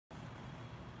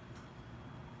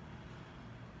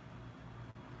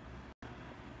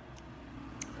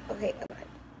Okay,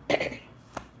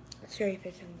 sorry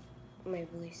if my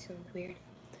voice sounds weird.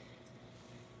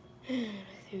 My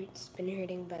throat's been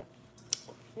hurting, but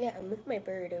yeah, I'm with my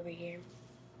bird over here.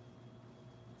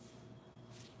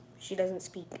 She doesn't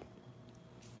speak.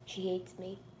 She hates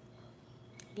me.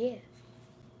 Yeah.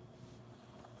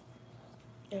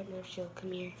 I don't know if she'll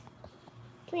come here.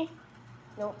 Come here.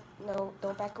 No, no,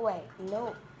 don't back away.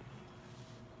 No.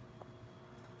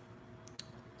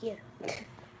 Yeah.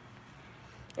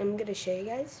 I'm gonna show you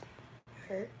guys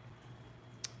her.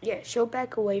 Yeah, she'll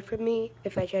back away from me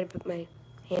if I try to put my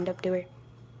hand up to her.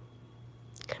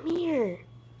 Come here.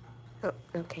 Oh,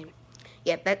 okay.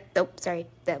 Yeah, sorry.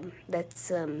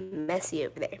 That's messy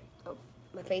over there. Oh,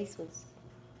 my face was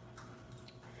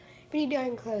pretty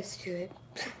darn close to it.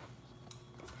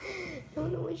 I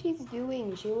don't know what she's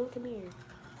doing. She won't come here.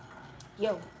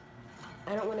 Yo,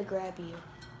 I don't want to grab you.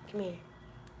 Come here.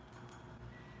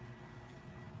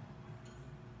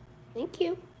 Thank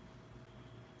you.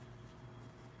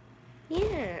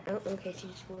 Yeah. Oh, okay, she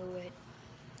just flew away.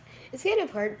 It's kind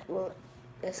of hard. Well,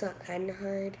 it's not kind of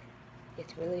hard.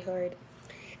 It's really hard.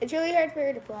 It's really hard for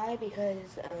her to fly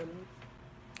because,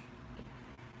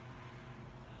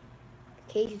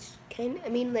 cage is I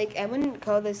mean, like, I wouldn't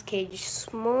call this cage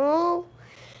small,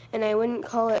 and I wouldn't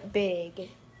call it big.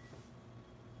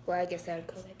 Well, I guess I would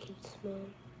call that cage small.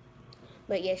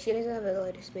 But yeah, she doesn't have a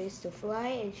lot of space to fly,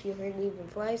 and she hardly even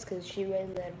flies because she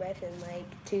runs out of breath in like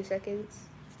 2 seconds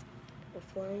of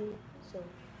flying. So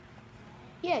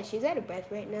yeah, she's out of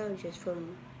breath right now just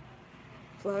from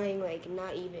flying like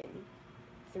not even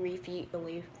 3 feet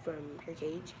away from her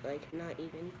cage, like not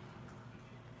even.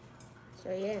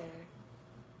 So yeah,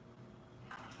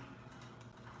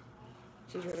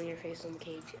 she's rubbing her face on the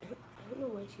cage. I don't know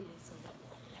why she did something.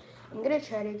 I'm gonna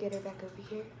try to get her back over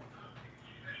here.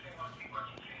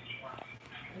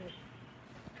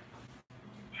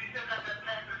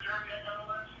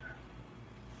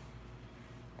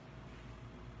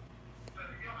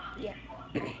 Yeah.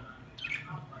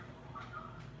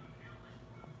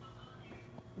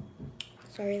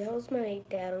 Sorry, that was my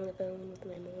dad on the phone with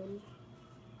my mom.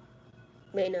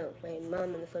 Wait, no, my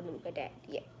mom on the phone with my dad.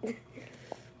 Yeah.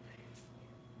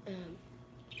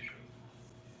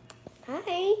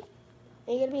 Hi.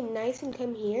 Are you gonna be nice and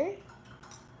come here?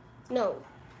 No.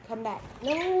 Come back.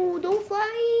 No, don't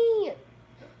fly.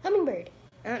 Hummingbird.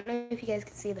 I don't know if you guys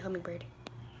can see the hummingbird.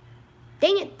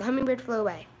 Dang it, the hummingbird flew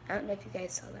away. I don't know if you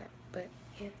guys saw that, but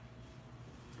yeah.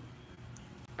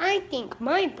 I think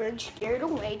my bird scared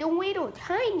away the little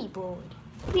tiny bird.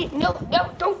 No,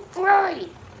 no, don't fly.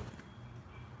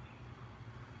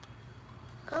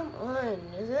 Come on,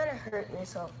 you're gonna hurt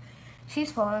yourself.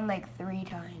 She's fallen like 3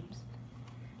 times.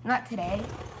 Not today.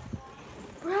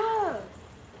 Bruh,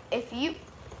 if you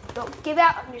don't give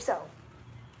out on yourself.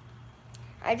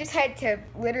 I just had to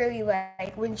literally,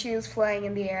 like, when she was flying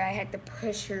in the air, I had to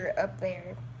push her up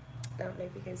there. I don't know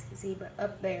if you guys can see, but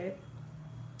up there.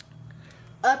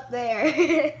 Up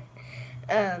there.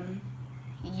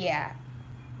 Yeah.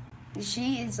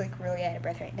 She is, like, really out of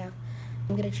breath right now.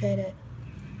 I'm gonna try to,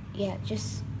 yeah,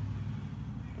 just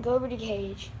go over to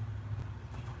cage.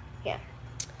 Yeah.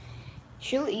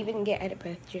 She'll even get out of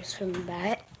breath just from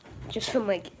that. Just from,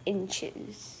 like,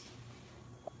 inches.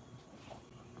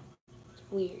 It's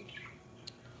weird.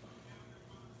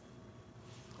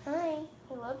 Hi,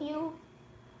 I love you.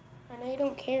 I know you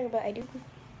don't care, but I do.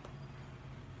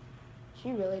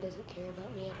 She really doesn't care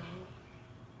about me at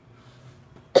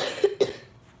all.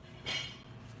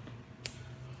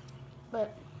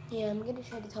 But, yeah, I'm gonna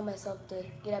try to tell myself to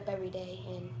get up every day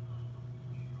and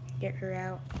get her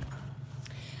out.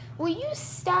 Will you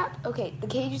stop? Okay, the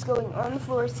cage is going on the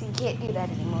floor, so you can't do that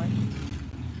anymore.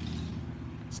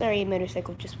 Sorry, a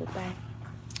motorcycle just went by.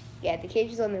 Yeah, the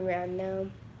cage is on the ground now.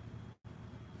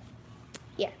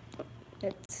 Yeah,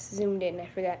 that's zoomed in, I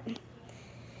forgot.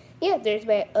 Yeah, there's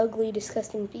my ugly,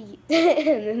 disgusting feet.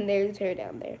 And then there's her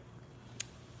down there.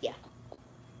 Yeah.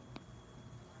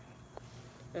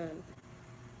 I'm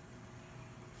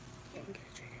gonna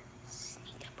try to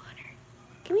sneak up on her.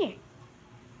 Come here.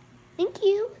 Thank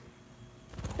you.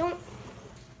 Don't.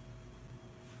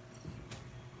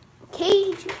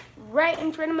 Cage right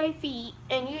in front of my feet,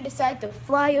 and you decide to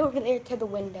fly over there to the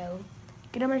window.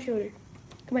 Get on my shoulder.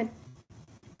 Come on.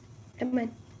 Come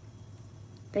on.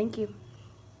 Thank you.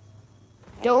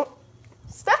 Don't.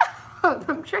 Stop!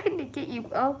 I'm trying to get you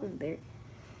off of there.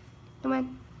 Come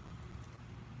on.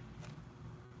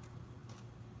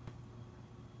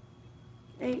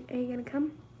 Are you gonna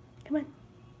come? Come on.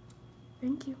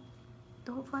 Thank you.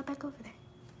 Don't fly back over there.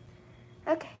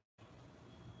 Okay.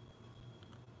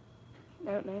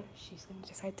 I don't know if she's gonna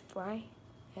decide to fly.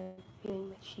 I have a feeling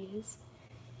that she is.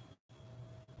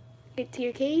 Get to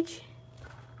your cage.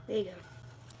 There you go.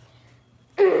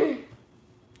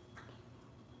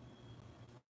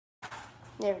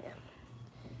 There we go.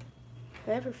 I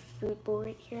have her food bowl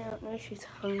right here. I don't know if she's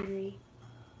hungry.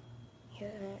 Yeah,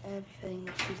 I have a feeling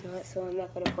that she's not, so I'm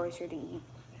not going to force her to eat.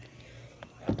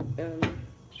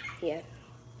 Yeah.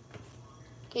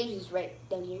 Cage is right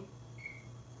down here.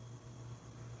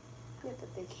 Look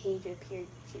at the cage up here.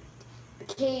 The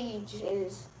cage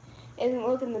isn't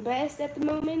looking the best at the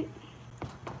moment.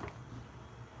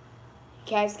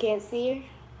 Cats can't see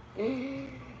her.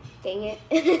 Dang it.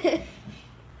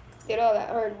 Did all that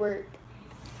hard work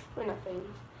for nothing.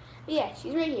 But yeah,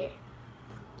 she's right here.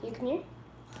 Can you come here?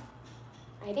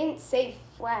 I didn't say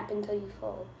flap until you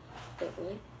fall. Wait,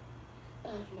 what?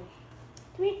 Oh, no.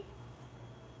 Come here.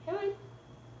 Come on.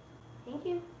 Thank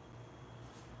you.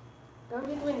 Go to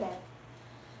the window.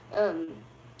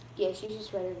 Yeah, she's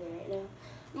just right over there right now.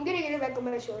 I'm gonna get her back on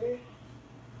my shoulder.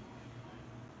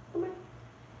 Come on.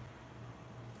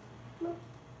 Come on.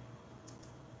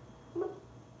 Come on.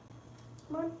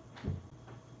 Come on.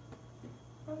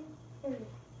 Come on. There we go.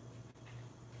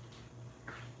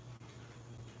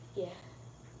 Yeah.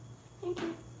 Thank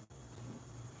you.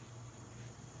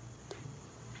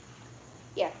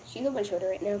 Yeah, she's on my shoulder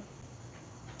right now.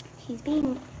 She's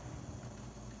being...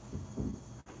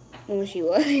 Well, she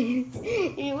was.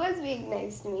 She was being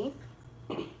nice to me.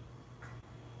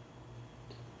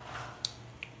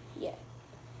 Yeah.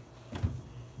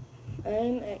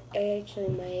 I actually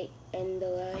might end the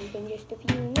live in just a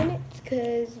few minutes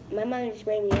because my mom just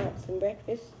brought me out some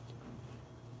breakfast.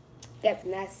 Got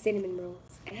some nice cinnamon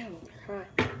rolls. Ow, they're hot.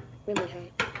 Really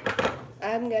hot.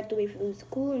 I'm gonna have to wait for those to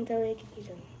cool until I can eat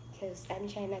them because I'm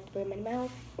trying not to burn my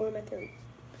mouth or my throat.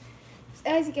 So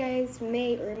as you guys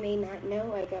may or may not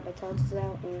know, I got my tonsils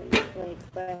out on like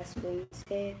last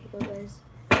Wednesday, I think it was.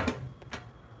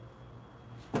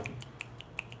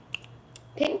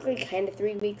 Technically kind of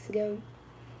 3 weeks ago.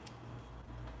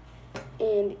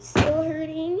 And it's still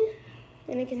hurting,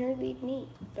 and I can hardly eat,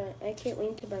 but I can't wait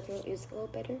until my throat is a little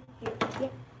better. Yeah.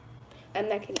 I'm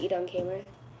not going to eat on camera.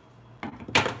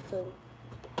 So,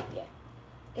 yeah.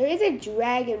 There is a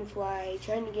dragonfly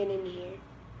trying to get in here.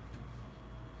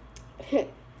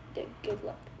 Good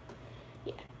luck.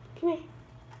 Yeah. Come here.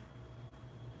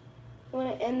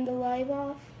 Want to end the live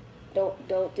off? Don't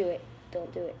do it.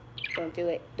 Don't do it. Don't do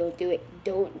it. Don't do it.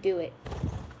 Don't do it.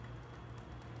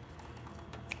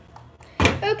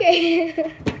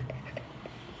 Okay.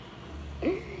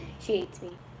 She hates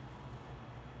me.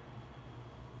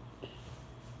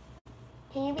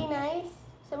 Can you be nice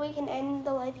so we can end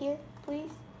the live here,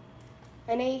 please?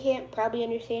 I know you can't probably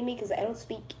understand me because I don't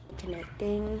speak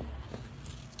connecting.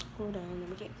 Hold on, let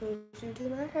me get closer to the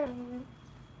microphone.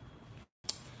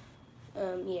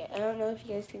 Yeah, I don't know if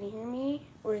you guys can hear me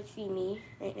or see me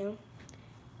right now.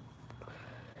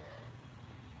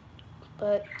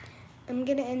 But I'm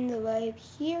gonna end the live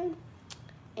here.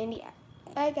 And yeah,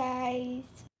 bye guys.